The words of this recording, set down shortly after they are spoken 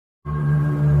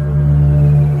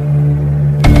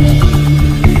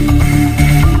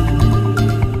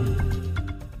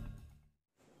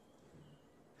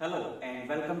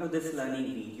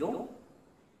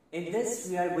In this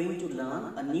we are going to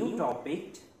learn a new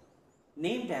topic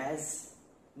named as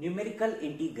numerical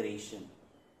integration.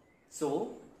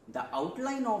 So the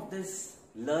outline of this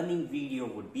learning video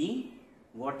would be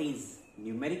what is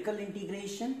numerical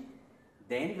integration,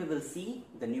 then we will see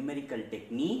the numerical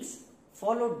techniques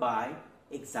followed by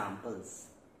examples.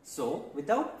 So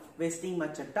without wasting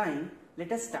much of time,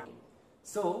 let us start.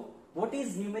 So what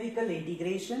is numerical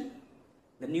integration?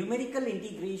 The numerical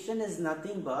integration is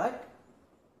nothing but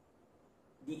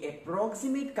the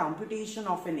approximate computation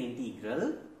of an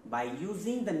integral by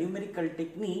using the numerical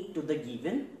technique to the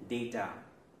given data.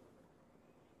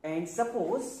 And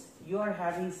suppose you are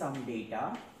having some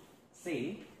data,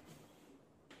 say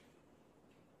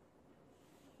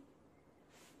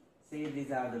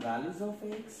these are the values of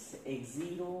x,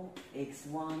 x0,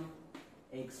 x1,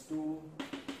 x2,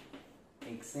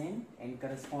 xn, and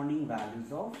corresponding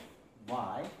values of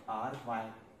y are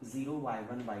y0,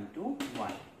 y1, y2,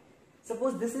 y.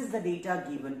 Suppose this is the data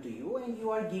given to you and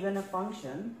you are given a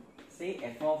function, say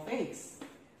f of x,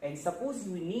 and suppose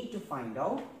you need to find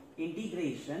out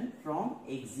integration from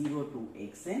x0 to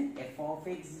xn f of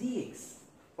x dx,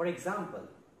 for example.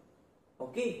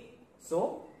 Okay,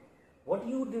 so what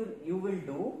you will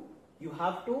do, you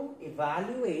have to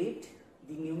evaluate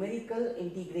the numerical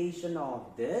integration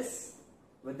of this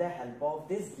with the help of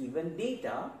this given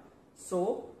data.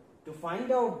 So to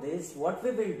find out this, what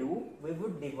we will do, we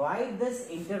would divide this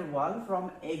interval from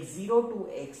x0 to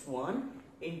x1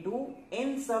 into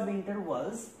n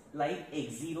sub-intervals like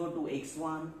x0 to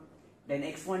x1, then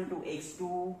x1 to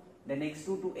x2, then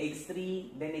x2 to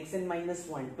x3, then xn minus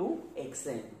 1 to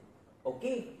xn.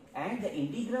 Okay, and the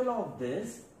integral of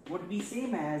this would be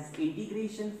same as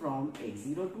integration from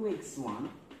x0 to x1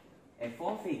 f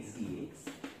of x dx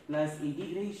plus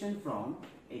integration from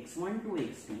x1 to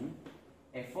x2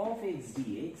 f of x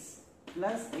dx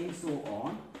plus and so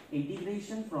on,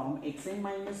 integration from xn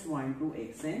minus 1 to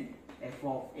xn f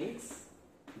of x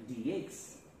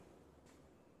dx.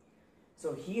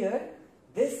 So here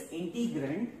this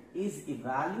integrand is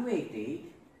evaluated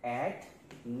at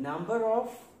number of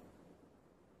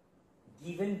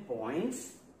given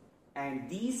points, and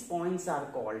these points are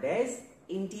called as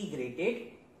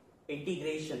integration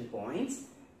points,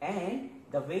 and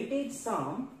the weighted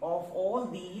sum of all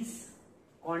these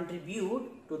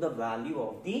contribute to the value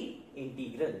of the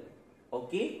integral.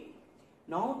 Okay,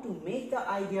 now to make the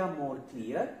idea more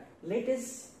clear, let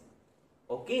us,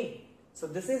 okay, so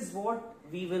this is what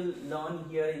we will learn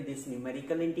here in this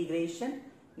numerical integration.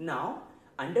 Now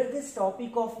under this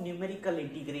topic of numerical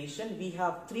integration, we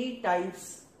have three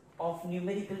types of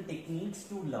numerical techniques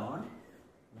to learn,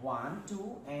 1,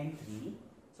 2 and 3.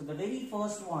 So the very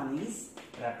first one is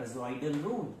trapezoidal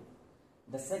rule.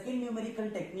 The second numerical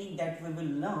technique that we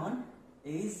will learn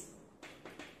is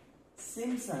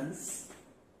Simpson's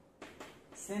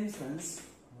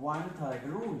 1/3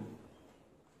 rule.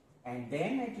 And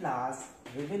then at last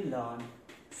we will learn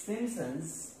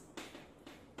Simpson's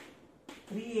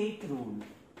 3/8 rule.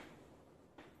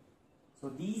 So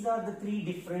these are the three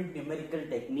different numerical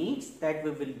techniques that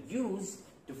we will use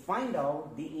to find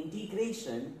out the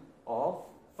integration of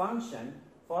function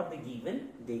for the given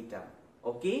data.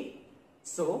 Okay,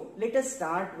 so let us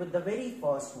start with the very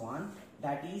first one,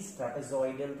 that is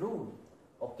trapezoidal rule.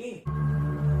 Okay.